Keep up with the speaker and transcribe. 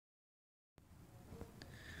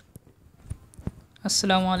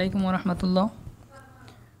আসসালামু আলাইকুম রহমতুল্লাহ।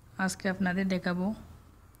 আজকে আপনাদের দেখাবো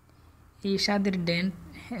এই স্বাদের ডেন্ট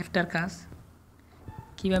এফটার কাজ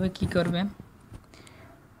কিভাবে কি করবেন।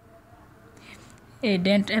 এই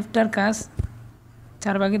ডেন্ট এফটার কাজ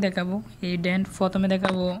চার ভাগে দেখাবো। এই ডেন্ট প্রথমে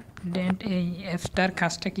দেখাবো ডেন্ট এই এফটার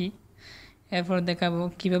কাজটা কি, এরপর দেখাবো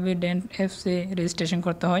কিভাবে ডেন্ট অ্যাপসে রেজিস্ট্রেশন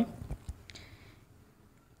করতে হয়,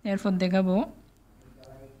 এরপর দেখাবো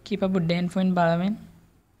কীভাবে ডেন্ট পয়েন্ট বাড়াবেন,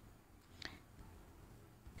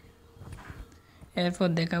 এরপর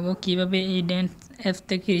দেখাবো কিভাবে এই ডেন্ট অ্যাপ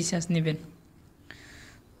থেকে রিচার্জ নেবেন।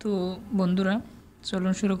 তো বন্ধুরা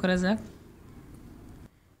চলুন শুরু করা যাক।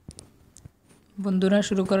 বন্ধুরা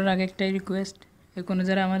শুরু করার আগে একটাই রিকোয়েস্ট, এখনও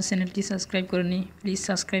যারা আমার চ্যানেলটি সাবস্ক্রাইব করেনি প্লিজ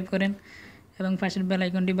সাবস্ক্রাইব করেন এবং পাশের বেল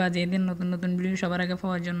আইকনটি বাজিয়ে দিন নতুন নতুন ভিডিও সবার আগে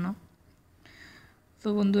পাওয়ার জন্য। তো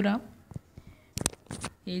বন্ধুরা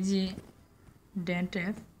এই যে ডেন্ট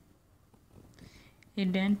অ্যাপ, এই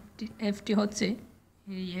ডেন্ট অ্যাপটি হচ্ছে,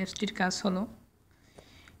 এই অ্যাপসটির কাজ হলো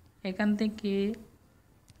এখান থেকে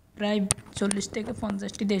প্রায় 40 থেকে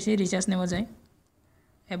 50টি দেশে রিচার্জ নেওয়া যায়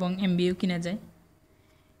এবং এমবিও কিনা যায়।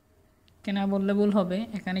 কেনা বললে ভুল হবে,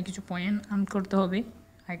 এখানে কিছু পয়েন্ট আর্ন করতে হবে।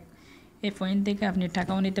 এই পয়েন্ট থেকে আপনি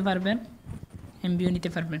টাকাও নিতে পারবেন, এমবিও নিতে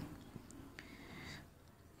পারবেন।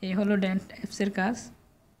 এই হলো ডেন্ট অ্যাপসের কাজ,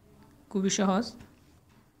 খুবই সহজ।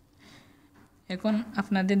 এখন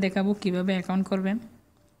আপনাদের দেখাবো কিভাবে অ্যাকাউন্ট করবেন।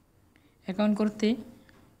 অ্যাকাউন্ট করতে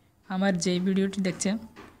আমার যেই ভিডিওটি দেখছেন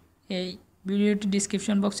এই ভিডিওটি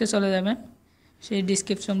ডিসক্রিপশন বক্সে চলে যাবেন। সেই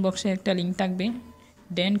ডিসক্রিপশন বক্সে একটা লিঙ্ক থাকবে,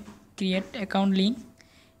 ডেন্ট ক্রিয়েট অ্যাকাউন্ট লিঙ্ক।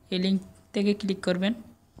 এই লিঙ্ক থেকে ক্লিক করবেন,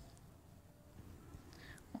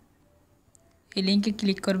 এই লিঙ্কে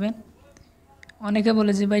ক্লিক করবেন। অনেকে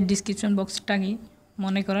বলে যে ভাই ডিসক্রিপশন বক্সটা কি,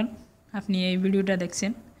 মনে করেন আপনি এই ভিডিওটা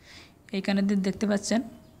দেখছেন, এইখানে দেখতে পাচ্ছেন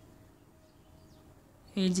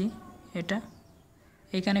এই যে এটা,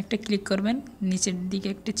 এইখানে একটা ক্লিক করবেন, নিচের দিকে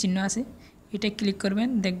একটা চিহ্ন আছে, এটা ক্লিক করবেন,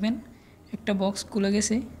 দেখবেন একটা বক্স খুলে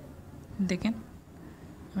গেছে। দেখেন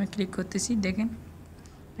আমি ক্লিক করতেছি, দেখেন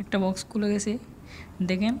একটা বক্স খুলে গেছে।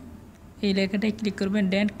 দেখেন এই লেখাটায় ক্লিক করবেন,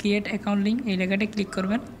 ডেন্ট ক্রিয়েট অ্যাকাউন্ট লিঙ্ক, এই লেখাটায় ক্লিক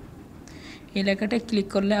করবেন। এই লেখাটায় ক্লিক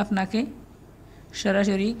করলে আপনাকে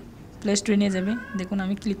সরাসরি প্লে স্টোরে নিয়ে যাবে। দেখুন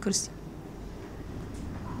আমি ক্লিক করছি,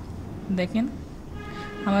 দেখেন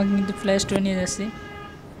আমাকে কিন্তু প্লে স্টোরে নিয়ে যাচ্ছে।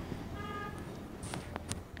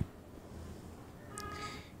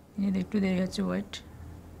 একটু দেরি হচ্ছে, ওয়েট।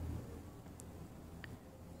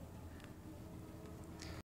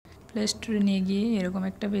 প্লে স্টোরে নিয়ে গিয়ে এরকম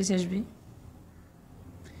একটা পেজ আসবে,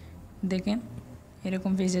 দেখেন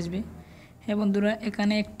এরকম পেজ আসবে। হ্যাঁ বন্ধুরা,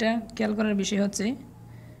 এখানে একটা খেয়াল করার বিষয় হচ্ছে,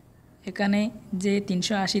 এখানে যে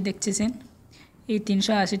 380 দেখতেছেন, এই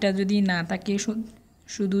 380টা যদি না থাকে,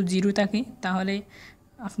 শুধু জিরো থাকে, তাহলে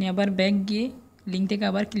আপনি আবার ব্যাক গিয়ে লিঙ্ক থেকে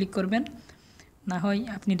আবার ক্লিক করবেন, না হয়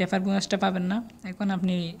আপনি রেফার বোনাসটা পাবেন না। এখন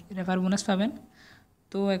আপনি রেফার বোনাস পাবেন।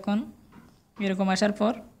 তো এখন এরকম আসার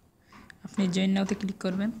পর আপনি জয়েন নাওতে ক্লিক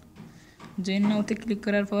করবেন। জয়েন নাওতে ক্লিক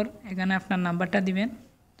করার পর এখানে আপনার নাম্বারটা দিবেন।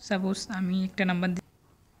 সাপোজ আমি একটা নাম্বার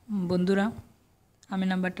বন্ধুরা আমি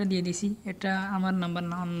নাম্বারটা দিয়ে দিছি, এটা আমার নাম্বার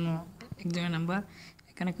না, অন্য একজনের নাম্বার।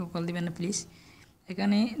 এখানে কেউ কল দিবেন না প্লিজ।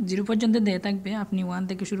 এখানে 0 পর্যন্ত দেয়া থাকবে, আপনি 1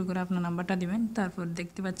 থেকে শুরু করে আপনার নাম্বারটা দিবেন। তারপর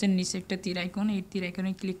দেখতে পাচ্ছেন নিচে একটা তীর আইকন, এই তীর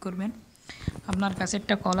আইকনে ক্লিক করবেন। আপনার কাছে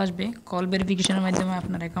একটা কল আসবে, কল ভেরিফিকেশনের মাধ্যমে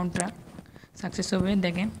আপনার অ্যাকাউন্টটা সাকসেস হবে।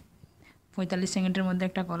 দেখেন 45 সেকেন্ডের মধ্যে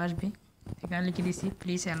একটা কল আসবে, এখানে লিখে দিছি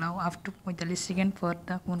please allow up to 45 second for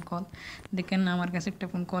the phone call. দেখেন আমার কাছে একটা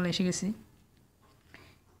ফোন কল এসে গেছে,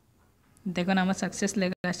 দেখুন আমার সাকসেস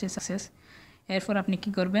লেখা আসছে, সাকসেস। এরপর আপনি কি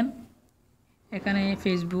করবেন, এখানে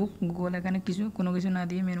ফেসবুক, গুগল, এখানে কোনো কিছু না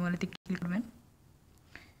দিয়ে ম্যানুয়ালিতে ক্লিক করবেন।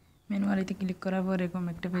 ম্যানুয়ালিতে ক্লিক করার পর এরকম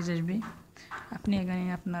একটা পেজ আসবে, আপনি এখানে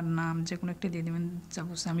আপনার নাম যে কোনো একটা দিয়ে দেবেন।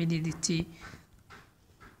 সাপোজ আমি দিয়ে দিচ্ছি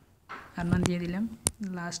আরমান, দিয়ে দিলাম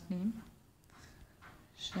লাস্ট নেম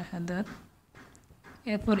শাহাদাত।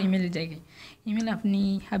 এরপর ইমেলের জায়গায় ইমেল আপনি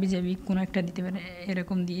হাবিজাবি কোনো একটা দিতে পারেন,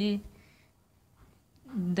 এরকম দিয়ে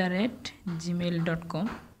 @gmail.com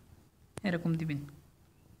এরকম দিবেন।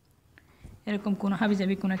 এরকম কোনো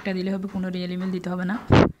হাবিজাবি কোনো একটা দিলে হবে, কোনো রিয়েল ইমেল দিতে হবে না।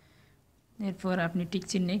 এরপর আপনি টিক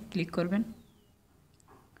চিহ্নে ক্লিক করবেন,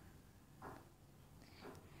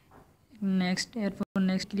 নেক্সট। এরপর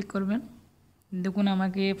নেক্সট ক্লিক করবেন। দেখুন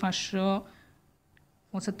আমাকে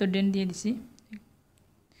 575 ডেন্ট দিয়ে দিছি।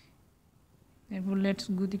 এরপর লেটস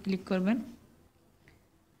গোতে ক্লিক করবেন।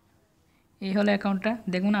 এই হলো অ্যাকাউন্টটা।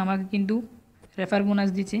 দেখুন আমাকে কিন্তু রেফার বোনাস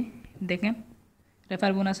দিচ্ছে, দেখেন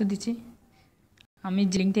রেফার বোনাসও দিচ্ছে। আমি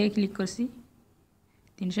যে লিঙ্ক থেকে ক্লিক করছি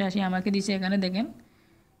 380 আমাকে দিচ্ছে, এখানে দেখেন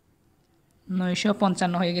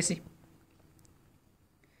 955 হয়ে গেছে,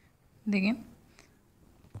 দেখেন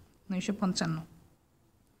 955।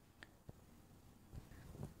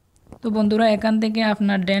 তো বন্ধুরা এখান থেকে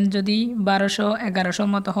আপনার ডেন্ট যদি 1200-1100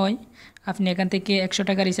 মতো হয় আপনি এখান থেকে 100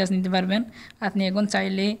 টাকা রিচার্জ নিতে পারবেন। আপনি এখন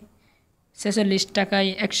চাইলে 46 টাকায়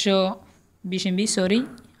 120 MB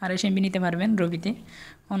 28 MB নিতে পারবেন রবিতে।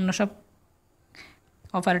 অন্য সব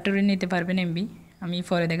অপারেটরে নিতে পারবেন এমবি। আমি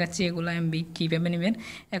পরে দেখাচ্ছি এগুলো এমবি কীভাবে নেবেন।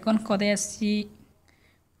 এখন কথায় আসছি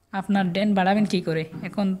আপনার ডেন্ট বাড়াবেন কী করে।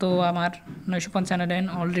 এখন তো আমার 955 ডেন্ট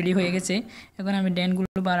অলরেডি হয়ে গেছে। এখন আমি ডেন্টগুলো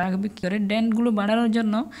বাড়াবো কী করে। ডেন্টগুলো বাড়ানোর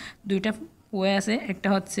জন্য দুইটা ওয়ে আছে। একটা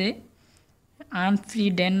হচ্ছে আর্ন ফ্রি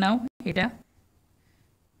ডেন্ট নাও, এটা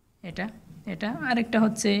এটা এটা আরেকটা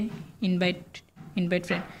হচ্ছে ইনভাইট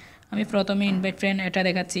ফ্রেন্ড। আমি প্রথমে ইনভাইট ফ্রেন্ড এটা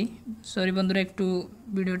দেখাচ্ছি। সরি বন্ধুরা, একটু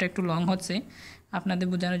ভিডিওটা একটু লং হচ্ছে, আপনাদের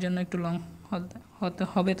বোঝানোর জন্য একটু লং হতে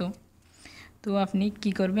হবে। তো আপনি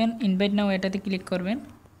কি করবেন, ইনভাইট নাও এটাতে ক্লিক করবেন।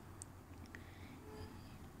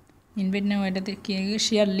 ইনভাইট নাও এটাতে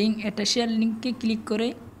শেয়ার লিঙ্ক, এটা শেয়ার লিঙ্কে ক্লিক করে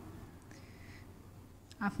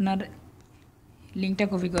আপনার লিঙ্কটা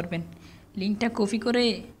কপি করবেন। লিঙ্কটা কপি করে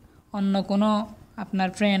অন্য কোনো আপনার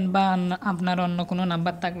ফ্রেন্ড বা আপনার অন্য কোনো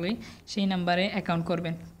নাম্বার থাকলে সেই নাম্বারে অ্যাকাউন্ট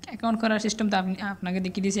করবেন। অ্যাকাউন্ট করার সিস্টেমটা আপনাকে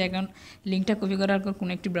দেখিয়ে দিয়েছি। অ্যাকাউন্ট লিঙ্কটা কপি করার পর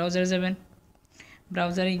কোনো একটি ব্রাউজারে যাবেন।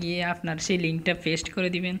 ব্রাউজারে গিয়ে আপনার সেই লিঙ্কটা পেস্ট করে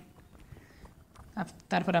দিবেন।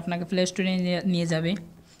 তারপর আপনাকে প্লে স্টোরে নিয়ে যাবে।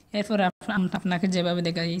 এরপর আপনাকে যেভাবে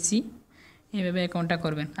দেখাইছি এইভাবে অ্যাকাউন্টটা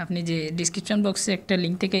করবেন। আপনি যে ডিসক্রিপশন বক্সে একটা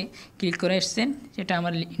লিঙ্ক থেকে ক্লিক করে এসেছেন, সেটা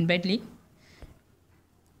আমার ইনভাইট লিঙ্ক।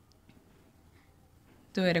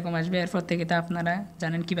 তো এরকম আসবে। এরপর থেকে তা আপনারা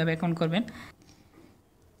জানেন কীভাবে অ্যাকাউন্ট করবেন।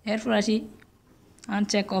 এরপর আসি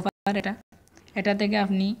আনচেক অফার, এটা থেকে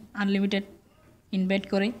আপনি আনলিমিটেড ইনভাইট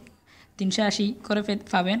করে 380 করে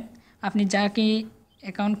পাবেন। আপনি যাকে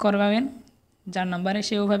অ্যাকাউন্ট করবাবেন, যার নাম্বারে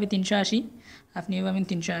সেও পাবে 380, আপনিও পাবেন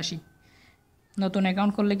 380। নতুন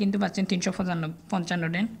অ্যাকাউন্ট করলে কিন্তু পাচ্ছেন 355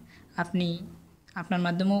 ডেন্ট। আপনি আপনার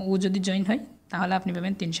মাধ্যমেও ও যদি জয়েন হয় তাহলে আপনি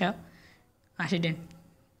পাবেন 380 ডেন্ট।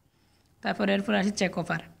 তারপর এরপর আসি চেক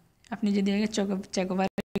অফার। আপনি যদি চেক অফার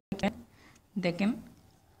দেখেন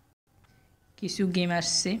কিছু গেম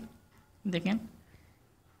আসছে, দেখেন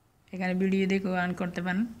এখানে ভিডিও দেখেও আর্ন করতে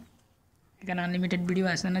পারেন। এখানে আনলিমিটেড ভিডিও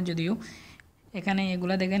আসে না যদিও, এখানে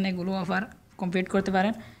এগুলো দেখেন, এগুলো অফার কমপ্লিট করতে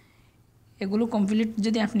পারেন। এগুলো কমপ্লিট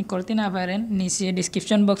যদি আপনি করতে না পারেন, নিচে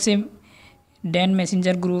ডিসক্রিপশন বক্সে dent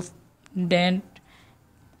Messenger group, dent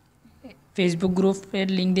Facebook গ্রুপের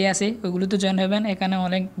লিঙ্ক দিয়ে আছে, ওইগুলো তো জয়েন হবেন। এখানে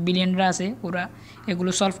অনেক বিলিয়নরা আছে, ওরা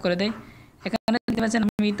এগুলো সলভ করে দেয়। এখানে দেখতে পাচ্ছেন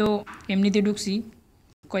আমি তো এমনিতে ঢুকছি,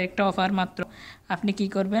 কয়েকটা অফার মাত্র। আপনি কি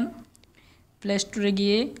করবেন, প্লে স্টোরে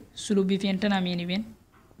গিয়ে সুলু ভিপিএনটা নামিয়ে নেবেন।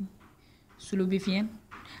 সুলু ভিপিএন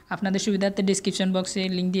আপনাদের সুবিধার্থে ডিসক্রিপশন বক্সে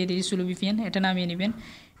লিঙ্ক দিয়ে দিয়েছি, সুলু ভিপিএন, এটা নামিয়ে নেবেন।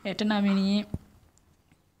 এটা নামিয়ে নিয়ে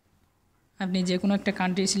আপনি যে কোনো একটা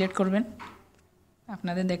কান্ট্রি সিলেক্ট করবেন।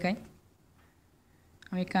 আপনাদের দেখাই,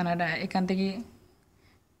 আমি কানাডা, এখান থেকে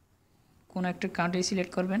কোনো একটা কান্ট্রি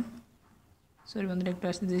সিলেক্ট করবেন। সরি বন্ধুরা একটু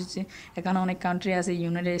আসতে দিচ্ছে। এখানে অনেক কান্ট্রি আছে,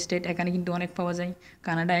 ইউনাইটেড স্টেট এখানে কিন্তু অনেক পাওয়া যায়,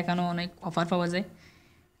 কানাডা এখানেও অনেক অফার পাওয়া যায়,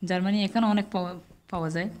 জার্মানি এখানেও অনেক পাওয়া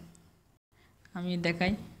যায়। আমি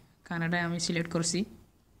দেখাই, কানাডায় আমি সিলেক্ট করছি।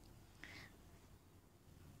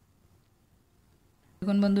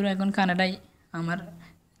 এখন বন্ধুরা এখন কানাডায় আমার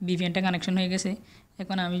ভিপিএনটা কানেকশন হয়ে গেছে।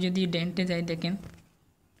 এখন আমি যদি ডেন্টে যাই, দেখেন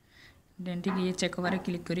ডেন্টে গিয়ে চেক ওভারে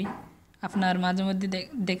ক্লিক করি, আপনার মাঝে মধ্যে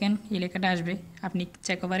দেখেন এই লেখাটা আসবে। আপনি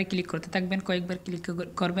চেক ওভারে ক্লিক করতে থাকবেন, কয়েকবার ক্লিক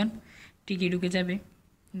করবেন, টিকি ঢুকে যাবে।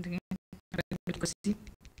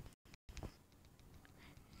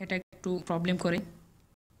 এটা একটু প্রবলেম করে,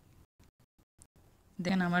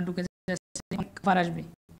 দেখেন আমার ঢুকে যাচ্ছে, অফার আসবে।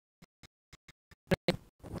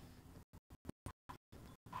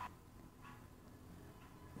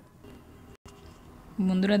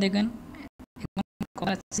 বন্ধুরা দেখেন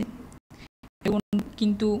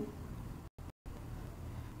কিন্তু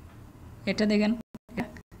এটা দেখেন,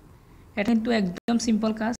 এটা কিন্তু একদম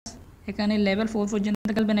সিম্পল কাজ। এখানে লেভেল 4 পর্যন্ত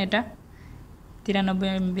খেলবেন। এটা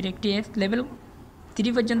 93 MBর একটি অ্যাপ, লেভেল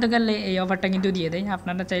 3 পর্যন্ত খেললে এই অফারটা কিন্তু দিয়ে দেয়।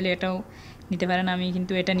 আপনারা চাইলে এটাও নিতে পারেন। আমি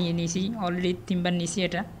কিন্তু এটা নিয়ে নিয়েছি, অলরেডি 3বার নিয়েছি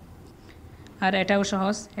এটা। আর এটাও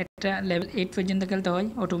সহজ, এটা লেভেল 8 পর্যন্ত খেলতে হয়,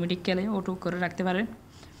 অটোমেটিক খেলে, অটো করে রাখতে পারেন।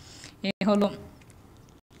 এ হলো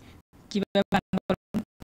কীভাবে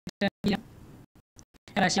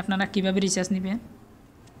আপনারা কীভাবে রিচার্জ নেবেন।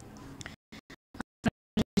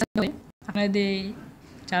 আপনাদের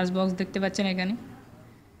চার্জ বক্স দেখতে পাচ্ছেন,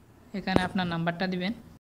 এখানে আপনার নাম্বারটা দিবেন।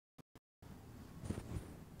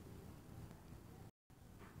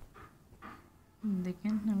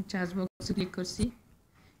 দেখেন আমি চার্জ বক্সে ক্লিক করছি,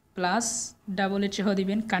 +8 সহ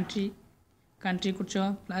দিবেন, কান্ট্রি কোড সহ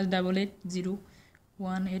 +8 018।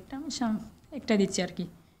 আমি একটা দিচ্ছি আর কি,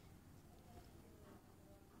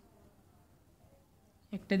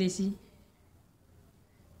 একটা দিয়েছি।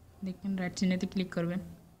 দেখেন রাইট চিহ্নেতে ক্লিক করবেন।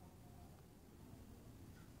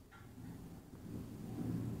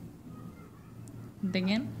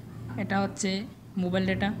 দেখেন এটা হচ্ছে মোবাইল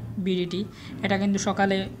ডেটা বিডিটি। এটা কিন্তু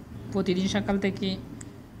সকালে প্রতিদিন সকাল থেকে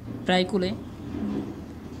প্রায় খুলে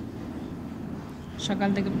সকাল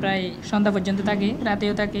থেকে প্রায় সন্ধ্যা পর্যন্ত থাকে,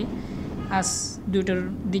 রাতেও থাকে। আজ 2টার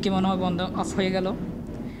দিকে মনে হয় বন্ধ অফ হয়ে গেল।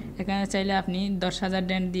 এখানে চাইলে আপনি 10,000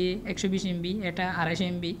 ডেন্ট দিয়ে 120 MB, এটা 250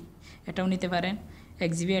 MB এটাও নিতে পারেন,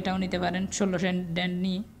 1 GB এটাও নিতে পারেন 1600 ডেন্ট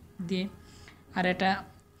দিয়ে। আর এটা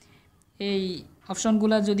এই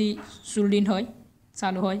অপশনগুলো যদি চুলডিন হয়,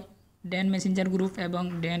 চালু হয়, ডেন্ট মেসেঞ্জার গ্রুপ এবং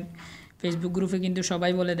ডেন্ট ফেসবুক গ্রুপে কিন্তু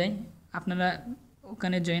সবাই বলে দেয়, আপনারা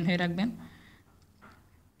ওখানে জয়েন হয়ে রাখবেন।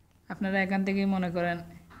 আপনারা এখান থেকে মনে করেন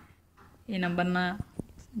এই নাম্বার না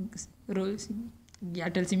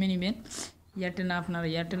এয়ারটেল সিমে নেবেন, এয়ারটেল না আপনারা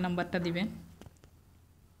এয়ারটেল নাম্বারটা দিবেন,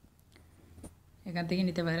 এখান থেকে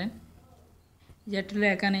নিতে পারেন। এয়ারটেলে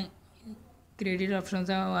এখানে ক্রেডিট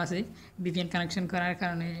অপশনটাও আছে, ভিপিএন কানেকশন করার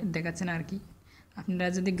কারণে দেখাচ্ছে না আর কি। আপনারা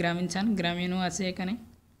যদি গ্রামীণ চান, গ্রামীণও আছে এখানে,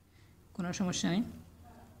 কোনো সমস্যা নেই।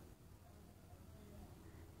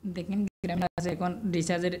 দেখেন গ্রামীণ আছে, এখন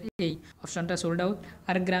রিচার্জের এই অপশনটা সোল্ড আউট।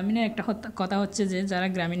 আর গ্রামীণের একটা কথা হচ্ছে যে যারা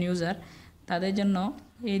গ্রামীণ ইউজার তাদের জন্য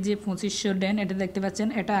এই যে 2500 ডেন এটা দেখতে পাচ্ছেন,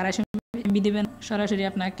 এটা 250 MB দেবেন, সরাসরি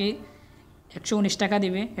আপনাকে 119 টাকা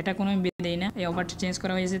দিবে। এটা কোনো MB দেয় না, এই অফারটা চেঞ্জ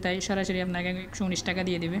করা হয়েছে তাই সরাসরি আপনাকে 119 টাকা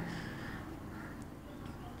দিয়ে দেবে।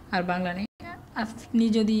 আর বাংলা নেই। আপনি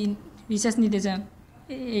যদি রিচার্জ নিতে চান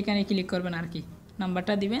এখানে ক্লিক করবেন আর কি,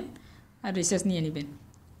 নাম্বারটা দিবেন আর রিচার্জ নিয়ে নেবেন।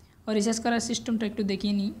 ও রিচার্জ করার সিস্টেমটা একটু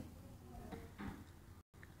দেখিয়ে নিই।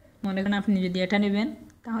 মনে করেন আপনি যদি এটা নেবেন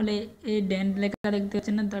তাহলে এই ডেন্ট লেখা দেখতে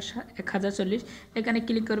পাচ্ছেন না 1040, এখানে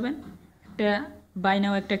ক্লিক করবেন, একটা বাই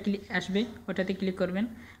নাও একটা ক্লিক আসবে, ওটাতে ক্লিক করবেন।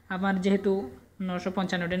 আমার যেহেতু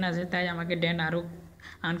 955 ডেন্ট আছে তাই আমাকে ডেন্ট আরও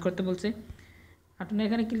আর্ন করতে বলছে। আপনারা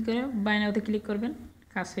এখানে ক্লিক করে বাই নাওতে ক্লিক করবেন,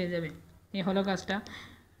 কাজ হয়ে যাবে। এই হলো কাজটা।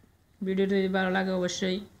 ভিডিওটি যদি ভালো লাগে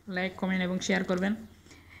অবশ্যই লাইক, কমেন্ট এবং শেয়ার করবেন।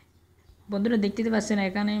 বন্ধুরা দেখতে পাচ্ছেন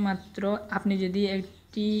এখানে মাত্র আপনি যদি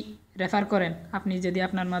একটি রেফার করেন, আপনি যদি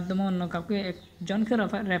আপনার মাধ্যমে অন্য কাউকে একজনকে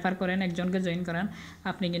রেফার করেন, একজনকে জয়েন করান,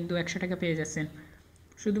 আপনি কিন্তু 100 টাকা পেয়ে যাচ্ছেন।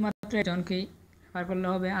 শুধুমাত্র একজনকেই রেফার করলে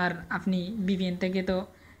হবে। আর আপনি ভিপিএন থেকে তো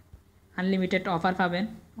আনলিমিটেড অফার পাবেন,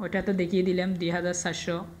 ওটা তো দেখিয়ে দিলাম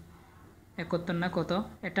 2471 না কত।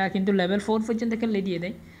 এটা কিন্তু লেভেল 4 পর্যন্ত খেললে দিয়ে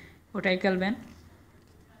দেয়, ওটাই খেলবেন।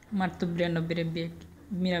 মাত্র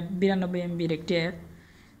 92 MB একটি অ্যাপ।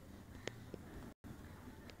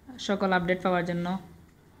 সকল আপডেট পাওয়ার জন্য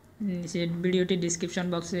নিচে ভিডিওটি ডিসক্রিপশন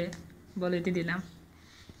বক্সে বলে দিলাম।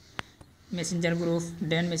 Messenger group,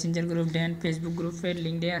 dent Messenger group, dent Facebook গ্রুপের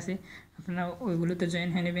লিঙ্ক দেওয়া আছে, আপনারা ওইগুলোতে জয়েন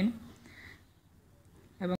হয়ে নেবেন।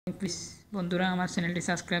 এবং প্লিজ বন্ধুরা আমার চ্যানেলটি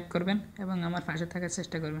সাবস্ক্রাইব করবেন এবং আমার পাশে থাকার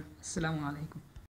চেষ্টা করবেন। আসসালামু আলাইকুম।